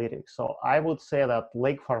analytics. So I would say that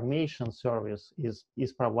Lake Formation service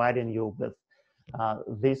is providing you with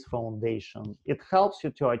this foundation. It helps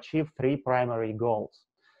you to achieve 3 primary goals: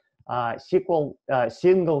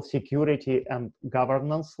 single security and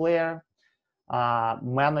governance layer,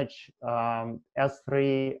 manage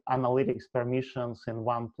S3 analytics permissions in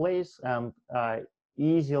one place, and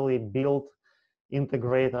easily build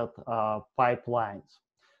integrated pipelines.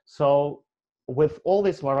 So with all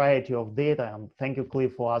this variety of data, and thank you,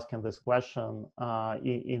 Cliff, for asking this question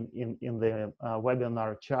in the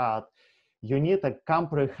webinar chat, you need a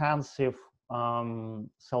comprehensive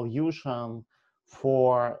solution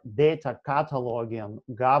for data cataloging,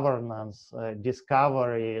 governance,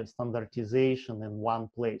 discovery, standardization in one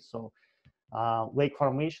place. So Lake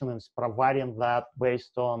Formation is providing that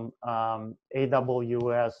based on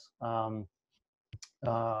AWS,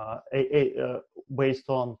 based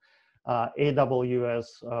on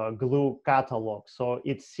AWS Glue catalog. So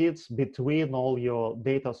it sits between all your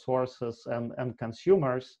data sources and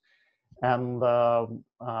consumers, and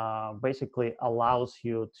basically allows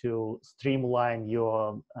you to streamline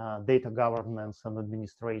your data governance and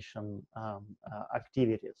administration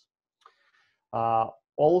activities.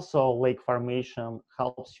 Also, Lake Formation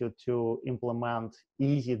helps you to implement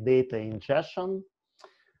easy data ingestion.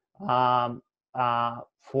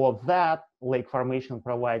 For that, Lake Formation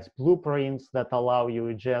provides blueprints that allow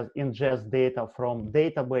you to ingest data from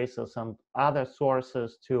databases and other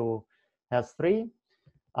sources to S3.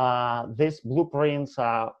 These blueprints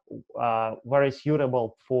are very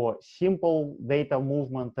suitable for simple data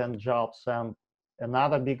movement and jobs. And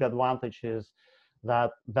another big advantage is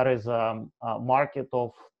that there is a market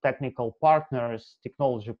of technical partners,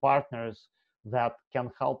 technology partners, that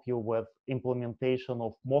can help you with implementation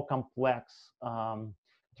of more complex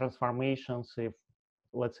transformations. If,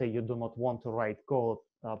 let's say, you do not want to write code,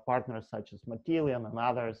 partners such as Matillion and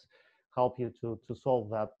others help you to solve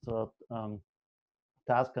that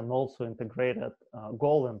task, and also integrated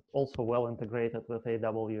goal, and also well integrated with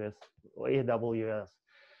AWS.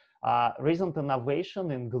 Recent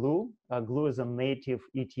innovation in Glue, Glue is a native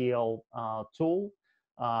ETL tool,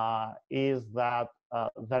 is that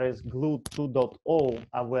there is Glue 2.0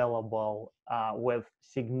 available with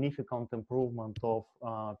significant improvement of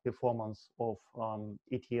performance of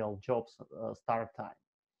ETL jobs start time.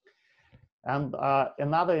 And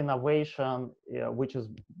another innovation, which is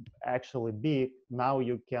actually big, now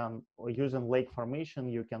you can, using Lake Formation,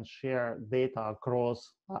 you can share data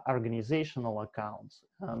across organizational accounts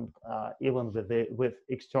and even with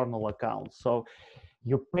external accounts. So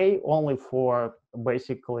you pay only for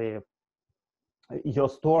basically your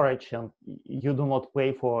storage, and you do not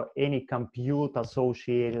pay for any compute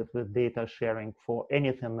associated with data sharing for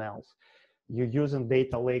anything else. You're using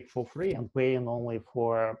Data Lake for free and paying only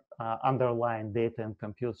for underlying data and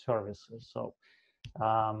compute services. So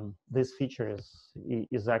this feature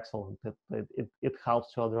is excellent. It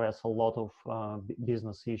helps to address a lot of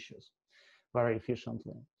business issues very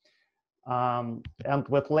efficiently. And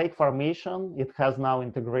with Lake Formation, it has now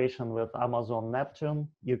integration with Amazon Neptune.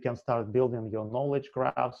 You can start building your knowledge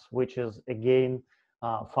graphs, which is again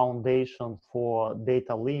foundation for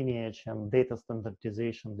data lineage and data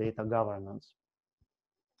standardization, data governance.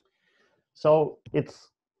 So it's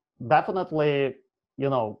definitely, you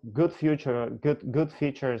know, good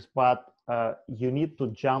features, but you need to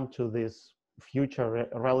jump to this future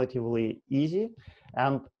relatively easy.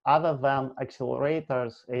 And other than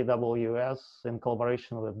accelerators, AWS, in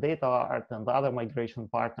collaboration with DataArt and other migration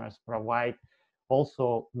partners, provide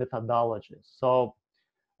also methodologies. So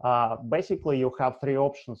basically, you have three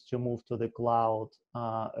options to move to the cloud: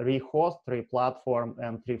 rehost, replatform,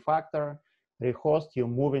 and refactor. Rehost, you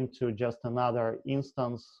move into just another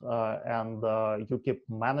instance, and you keep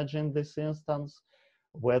managing this instance.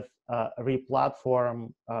 With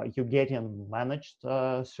replatform, you get in managed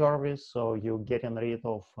service, so you're getting rid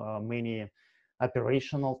of many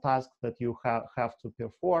operational tasks that you have to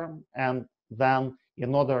perform. And then,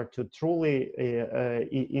 in order to truly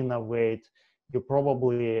innovate, you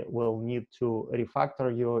probably will need to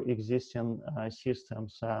refactor your existing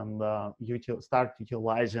systems and start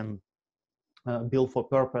utilizing built for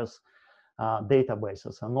purpose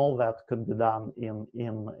databases, and all that could be done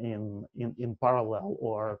in parallel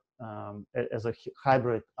or as a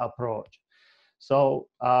hybrid approach. So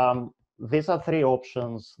these are three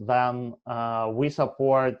options. Then we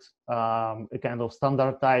support a kind of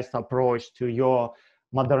standardized approach to your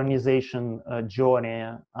modernization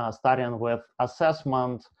journey, starting with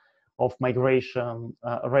assessment of migration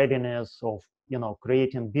readiness, of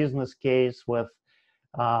creating business case with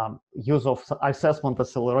use of assessment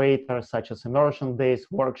accelerators such as immersion days,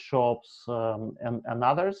 workshops, and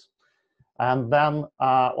others. And then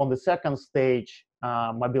on the second stage,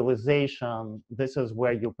 mobilization, this is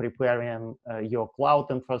where you're preparing your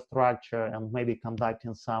cloud infrastructure and maybe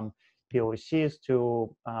conducting some POCs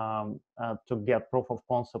to get proof of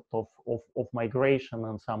concept of migration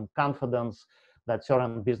and some confidence that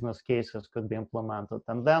certain business cases could be implemented.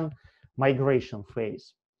 And then migration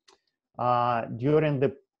phase. During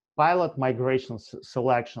the pilot migration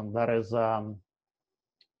selection, there is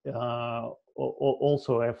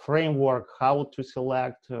also a framework how to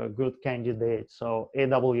select good candidates. So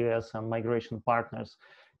AWS and migration partners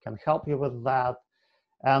can help you with that.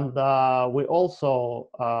 And we also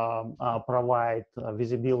provide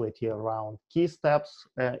visibility around key steps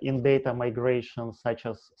in data migration, such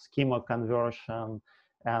as schema conversion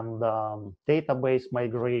and database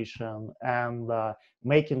migration, and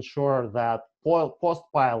making sure that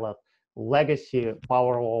post-pilot legacy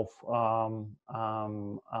power of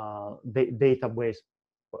database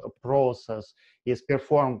process is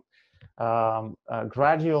performed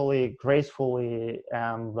gradually, gracefully,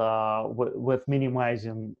 and with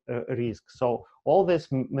minimizing risk. So all these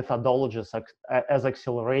methodologies as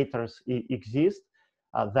accelerators exist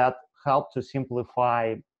that help to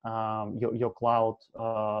simplify your cloud,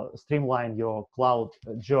 streamline your cloud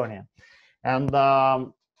journey. And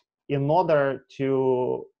in order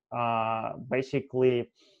to basically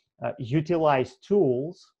utilize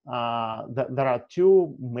tools, there are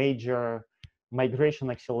two major migration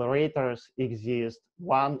accelerators exist.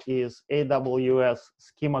 One is AWS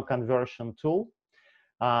schema conversion tool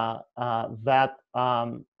that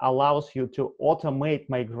allows you to automate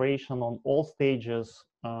migration on all stages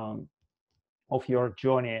of your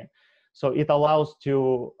journey. So it allows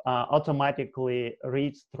to automatically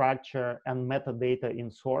read structure and metadata in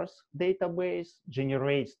source database,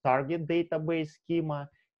 generates target database schema,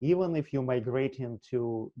 even if you migrate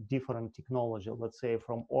into different technology, let's say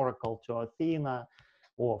from Oracle to Athena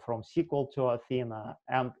or from SQL to Athena,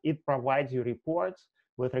 and it provides you reports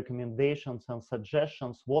with recommendations and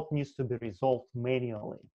suggestions what needs to be resolved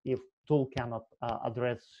manually if tool cannot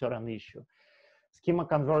address certain issue. Schema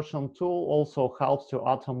conversion tool also helps to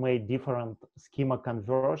automate different schema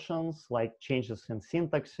conversions like changes in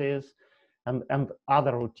syntaxes and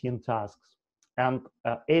other routine tasks. And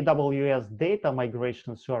AWS Data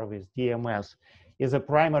Migration Service, DMS, is a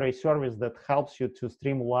primary service that helps you to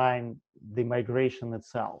streamline the migration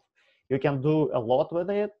itself. You can do a lot with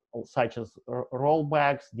it, such as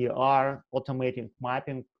rollbacks, DR, automated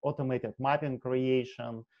mapping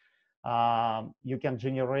creation. You can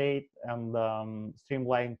generate and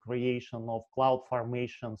streamline creation of cloud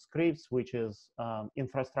formation scripts, which is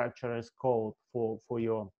infrastructure as code for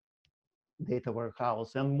your data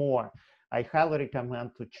warehouse and more. I highly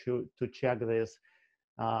recommend to check this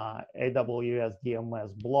AWS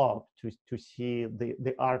DMS blog to see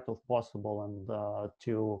the art of possible and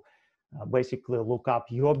to basically look up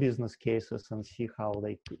your business cases and see how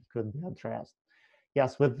they could be addressed.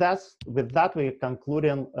 Yes, with that we're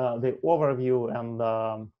concluding the overview, and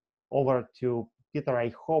over to Peter.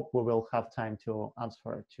 I hope we will have time to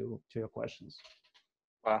answer to your questions.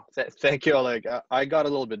 Wow, thank you, Oleg. I got a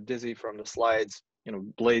little bit dizzy from the slides,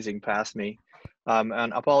 blazing past me.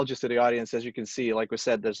 And apologies to the audience. As you can see, like we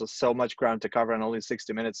said, there's so much ground to cover and only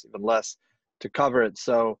 60 minutes, even less, to cover it.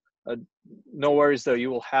 So no worries, though. You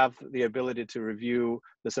will have the ability to review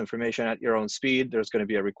this information at your own speed. There's going to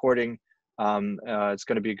be a recording. It's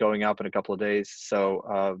going to be going up in a couple of days.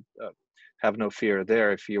 So have no fear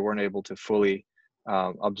there if you weren't able to fully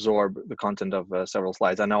absorb the content of several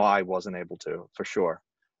slides. I know I wasn't able to, for sure.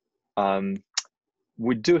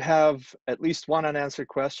 We do have at least one unanswered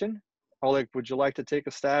question. Oleg, would you like to take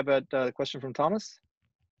a stab at the question from Thomas?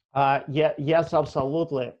 Yes,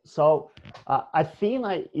 absolutely. So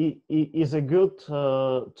Athena is a good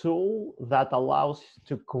tool that allows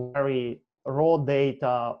to query raw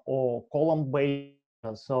data or column-based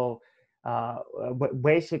data. So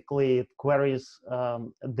basically it queries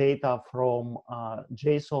data from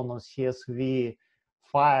JSON or CSV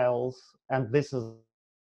files, and this is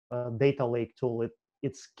a data lake tool.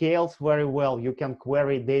 It scales very well. You can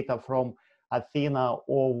query data from Athena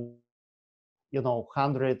or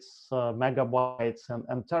hundreds megabytes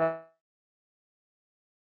and terabytes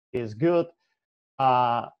is good.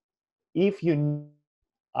 If you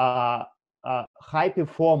high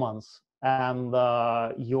performance and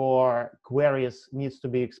your queries needs to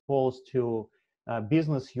be exposed to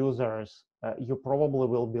business users, you probably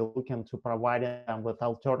will be looking to provide them with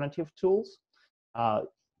alternative tools.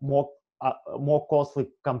 More costly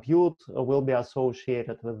compute will be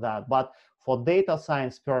associated with that. But for data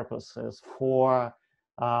science purposes, for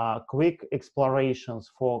quick explorations,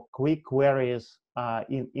 for quick queries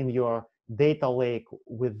in your data lake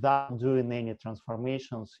without doing any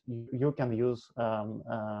transformations, you can use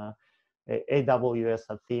AWS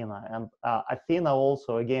Athena. And Athena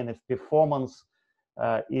also, again, if performance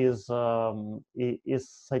is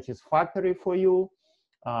satisfactory for you,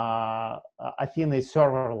 Athena is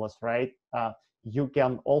serverless, right? You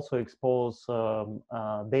can also expose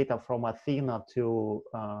data from Athena to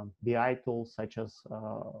BI tools such as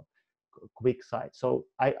QuickSight. So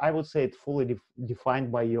I would say it's fully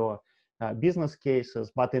defined by your business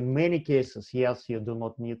cases, but in many cases, yes, you do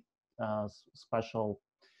not need special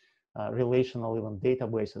relational even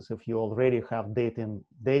databases. If you already have data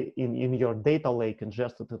in your data lake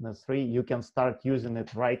ingested in S3, you can start using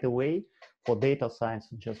it right away for data science,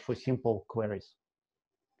 just for simple queries.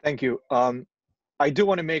 Thank you. I do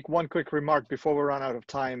want to make one quick remark before we run out of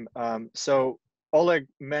time. So Oleg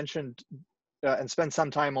mentioned and spent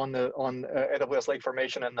some time on the AWS Lake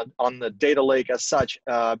Formation and on the data lake as such,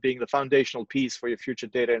 being the foundational piece for your future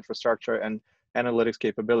data infrastructure and analytics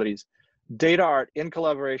capabilities. DataArt, in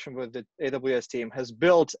collaboration with the AWS team, has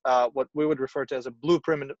built what we would refer to as a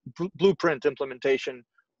blueprint implementation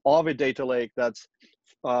of a data lake that's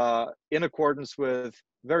in accordance with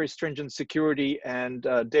very stringent security and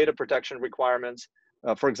data protection requirements,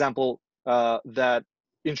 for example, that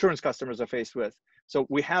insurance customers are faced with. So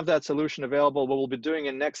we have that solution available. What we'll be doing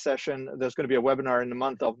in next session, there's going to be a webinar in the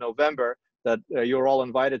month of November that you're all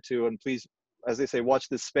invited to. And please, as they say, watch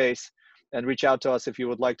this space and reach out to us if you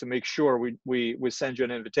would like to make sure we send you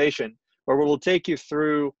an invitation, where we will take you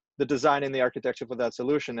through the design and the architecture for that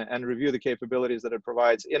solution and review the capabilities that it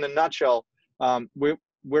provides. In a nutshell,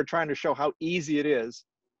 we're trying to show how easy it is,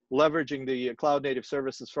 leveraging the cloud native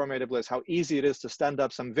services from AWS, how easy it is to stand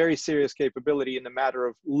up some very serious capability in a matter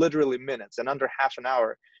of literally minutes. And under half an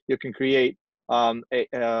hour, you can create a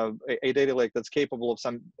data lake that's capable of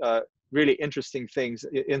some really interesting things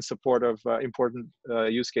in support of important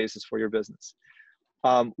use cases for your business.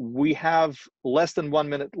 We have less than 1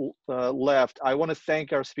 minute left. I want to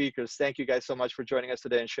thank our speakers. Thank you guys so much for joining us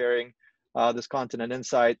today and sharing this content and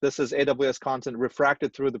insight. This is AWS content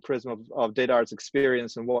refracted through the prism of DataArt's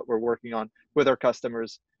experience and what we're working on with our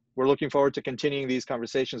customers. We're looking forward to continuing these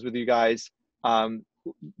conversations with you guys.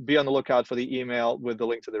 Be on the lookout for the email with the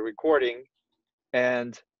link to the recording.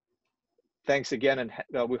 And thanks again, and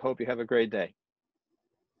we hope you have a great day.